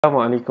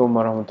Assalamualaikum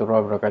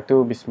warahmatullahi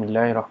wabarakatuh.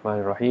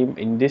 Bismillahirrahmanirrahim.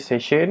 In this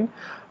session,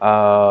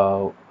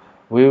 uh,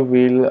 we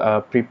will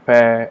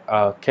prepare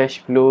a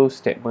cash flow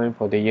statement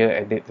for the year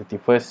ended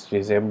 31st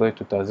December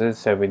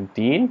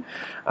 2017,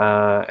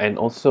 and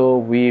also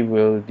we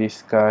will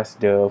discuss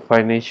the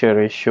financial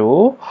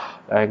ratio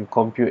and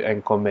compute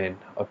and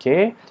comment.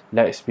 Okay,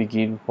 let's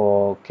begin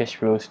for cash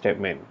flow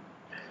statement.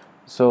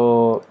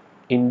 So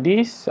in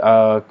this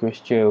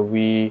question,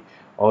 we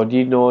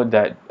already know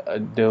that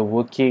the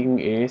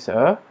working is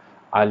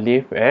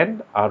Alif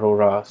and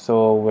Arora.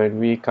 So when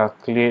we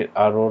calculate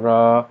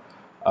Arora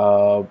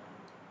uh,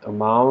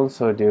 amount,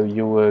 so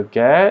you will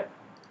get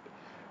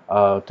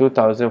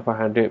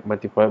 2,500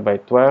 multiplied by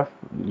 12,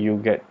 you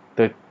get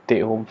the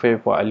take home pay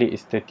for Alif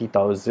is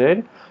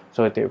 30,000.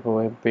 So take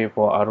home pay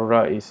for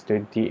Arora is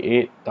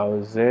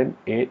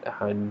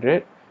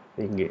 28,800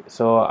 ringgit.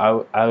 So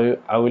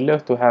I would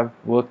love to have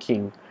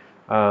working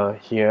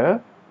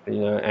here,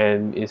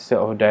 and instead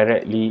of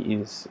directly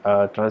in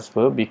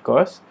transfer,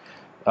 because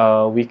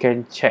we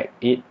can check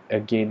it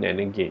again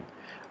and again.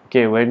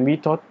 Okay, when we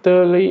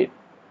total it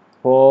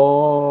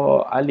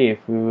for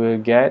Alif, we will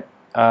get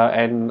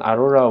and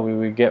Arora, we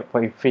will get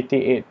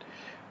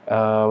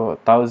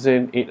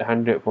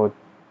 58,800 for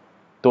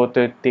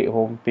total take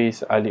home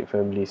pays Alif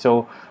family.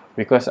 So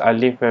because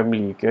Alif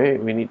family, okay,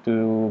 we need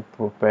to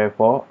prepare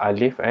for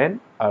Alif and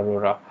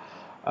Arora.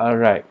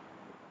 Alright.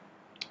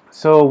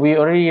 So we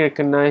already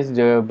recognize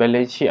the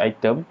balance sheet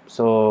item.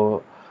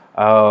 So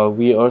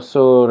we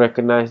also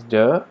recognize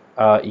the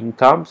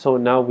income. So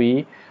now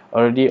we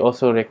already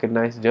also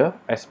recognize the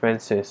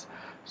expenses.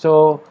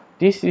 So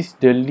this is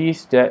the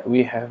list that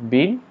we have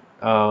been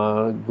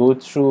go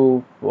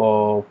through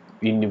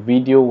in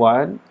video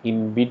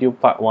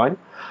part 1.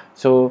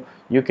 So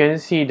you can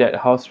see that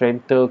house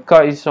rental,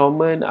 car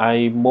installment,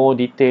 I more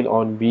detail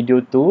on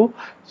video 2.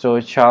 So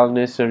child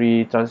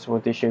nursery,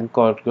 transportation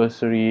cost,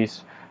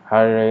 groceries,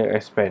 higher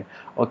expense.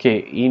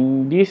 Okay,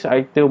 in this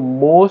item,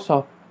 most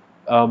of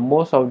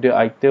the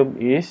item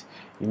is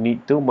you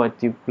need to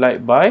multiply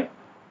by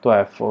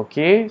 12.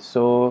 Okay,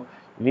 so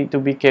you need to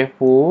be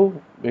careful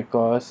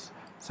because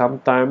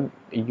sometimes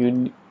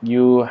you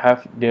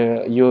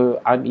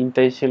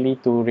unintentionally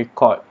to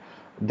record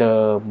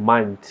the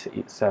month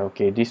itself.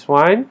 Okay, this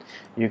one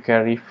you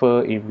can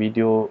refer in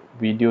video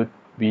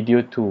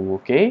 2.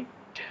 Okay,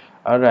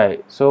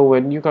 alright, so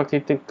when you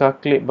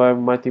calculate by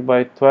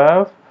multiply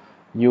 12,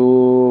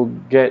 you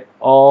get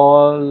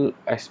all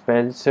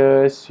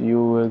expenses,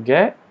 you will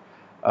get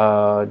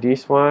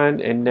this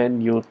one, and then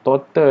you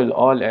total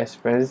all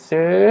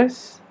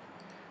expenses,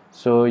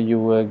 so you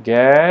will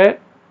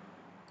get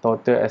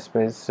total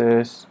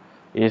expenses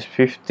is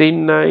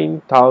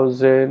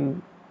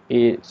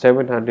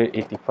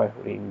 59,785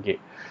 ringgit.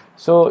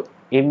 So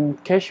in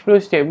cash flow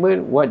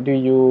statement, what do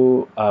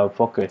you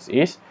focus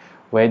is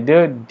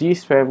whether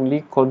this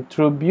family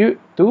contribute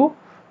to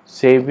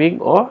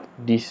saving or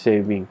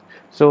dissaving.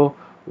 So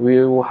we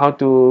will how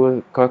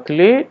to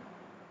calculate.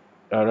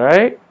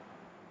 Alright,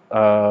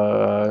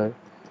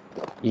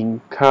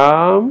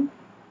 income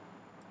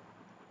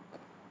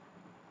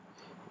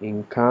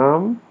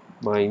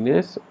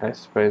minus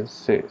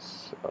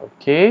expenses.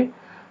 Okay,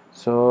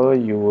 so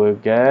you will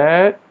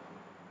get,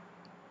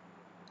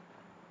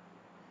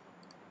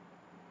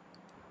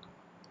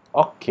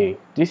 okay,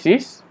 this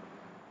is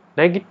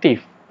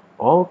negative.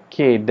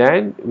 Okay,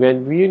 then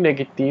when we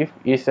negative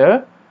is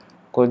a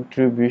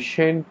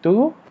contribution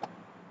to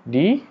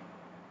the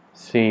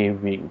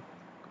saving.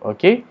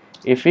 Okay,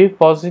 if it's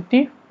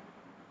positive,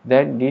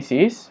 then this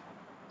is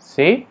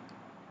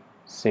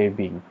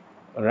saving.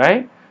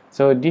 Alright,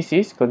 so this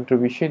is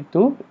contribution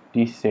to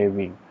the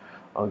saving.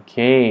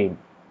 Okay,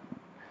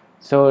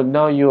 so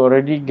now you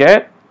already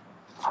get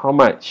how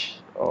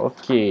much?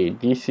 Okay,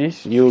 this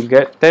is you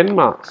get 10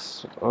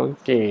 marks.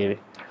 Okay,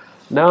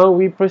 now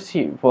we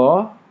proceed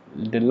for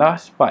the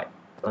last part.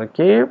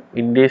 Okay,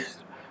 in this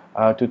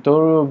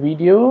tutorial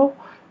video,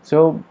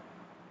 so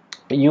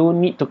you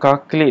need to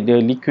calculate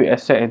the liquid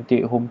asset and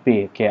take home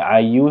pay. Okay, I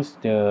use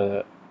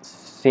the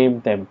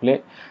same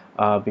template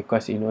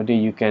because in order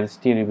you can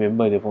still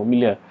remember the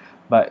formula.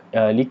 But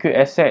liquid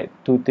asset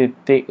to the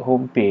take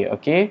home pay.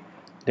 Okay,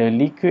 the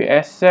liquid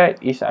asset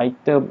is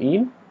item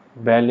in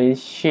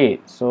balance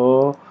sheet,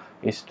 so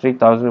it's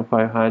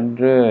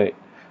 3,500,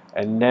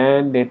 and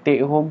then the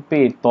take home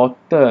pay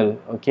total.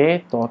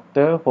 Okay,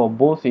 total for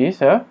both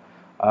is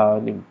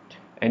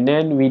and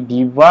then we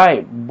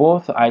divide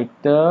both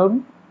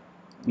item,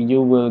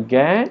 you will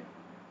get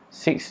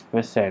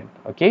 6%.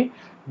 Okay,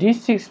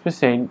 this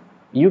 6%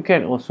 you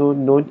can also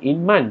note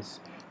in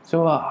months.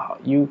 So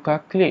you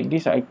calculate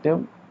this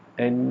item,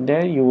 and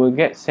then you will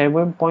get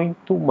 7.2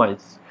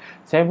 months.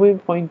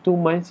 7.2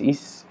 months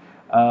is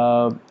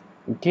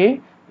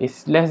okay,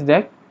 it's less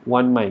than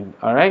 1 month.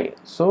 Alright,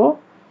 so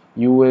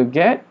you will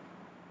get,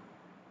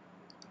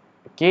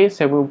 okay,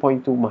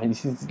 7.2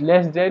 months is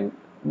less than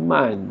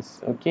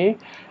months. Okay,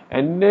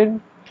 and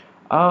then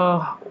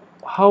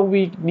how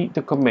we need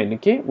to comment.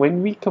 Okay,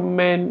 when we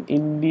comment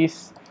in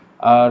this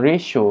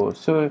ratio,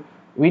 so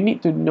we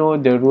need to know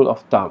the rule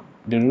of thumb.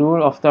 The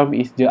rule of thumb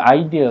is the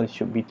ideal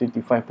should be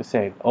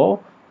 25% or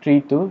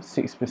 3 to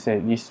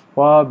 6%. Is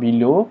far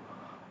below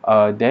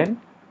than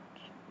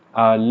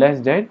less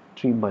than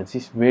 3 months.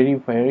 It's very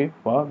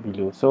far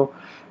below. So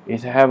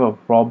it's have a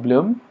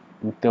problem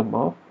in terms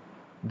of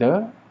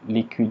the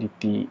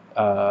liquidity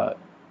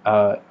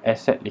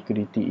asset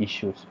liquidity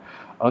issues.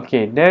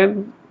 Okay,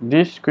 then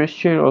this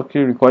question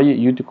okay require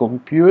you to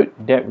compute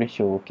debt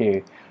ratio.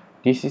 Okay,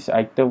 this is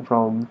item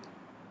from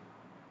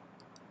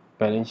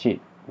balance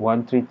sheet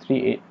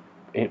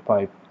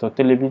 133885.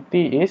 Total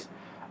liability is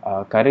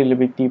current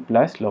liability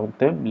plus long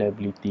term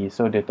liability.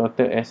 So the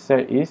total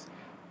asset is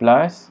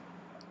plus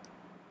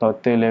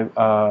total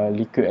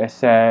liquid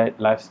asset,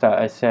 lifestyle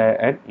asset,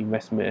 and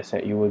investment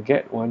asset. You will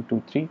get 1,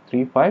 2, 3,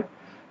 3, 5,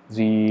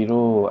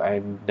 0,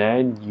 and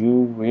then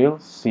you will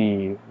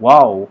see,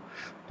 wow,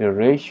 the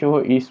ratio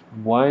is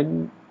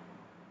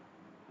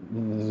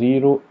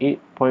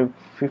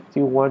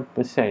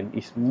 108.51%.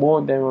 It's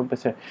more than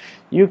 1%.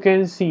 You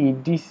can see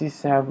this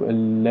is have a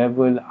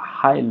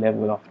high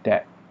level of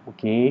debt.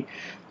 Okay,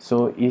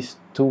 so it's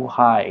too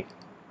high.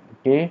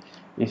 Okay,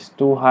 it's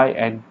too high,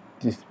 and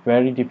it's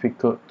very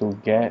difficult to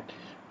get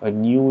a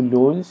new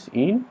loans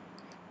in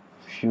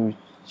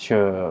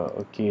future.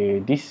 Okay,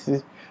 this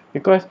is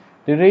because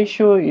the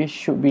ratio is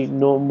should be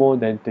no more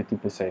than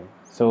 30%.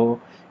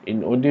 So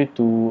in order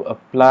to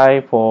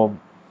apply for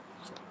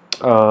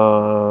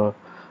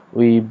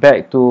we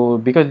back to,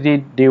 because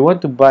they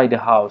want to buy the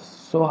house.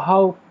 So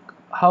how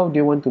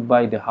they want to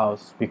buy the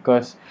house,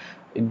 because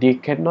they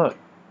cannot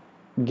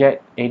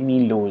get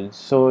any loans,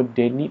 so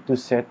they need to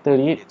settle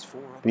it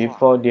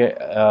before they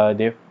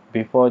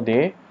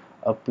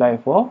apply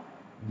for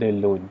the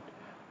loan.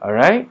 All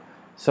right,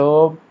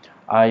 so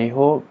I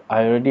hope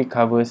I already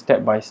cover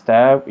step by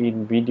step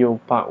in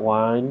video part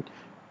 1,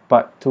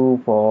 part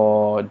 2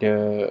 for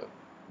the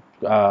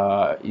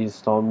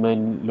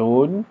installment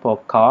loan for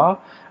car,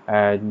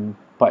 and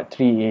part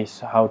 3 is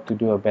how to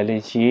do a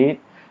balance sheet,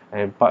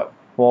 and part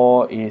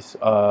 4 is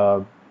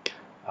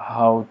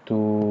how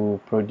to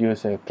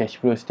produce a cash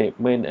flow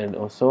statement and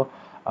also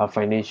a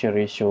financial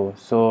ratio.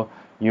 So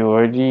you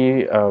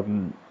already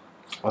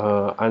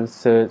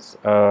answered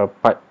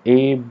part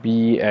A,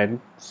 B, and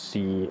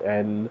C,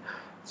 and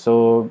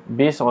so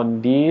based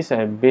on this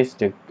and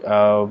based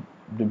on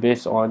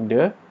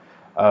the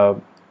uh,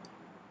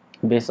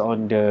 based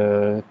on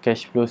the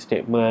cash flow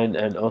statement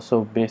and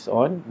also based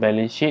on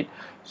balance sheet,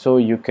 so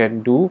you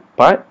can do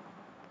part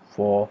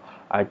 4.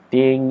 I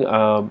think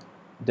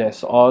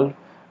that's all.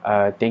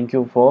 Thank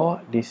you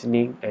for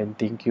listening, and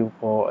thank you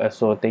for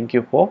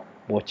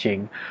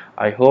watching.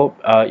 I hope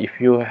if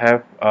you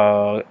have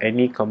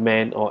any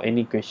comment or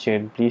any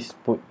question, please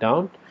put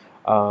down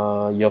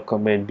your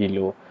comment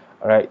below.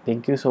 Alright,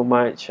 thank you so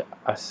much.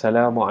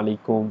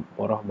 Assalamualaikum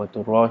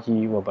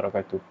warahmatullahi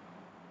wabarakatuh.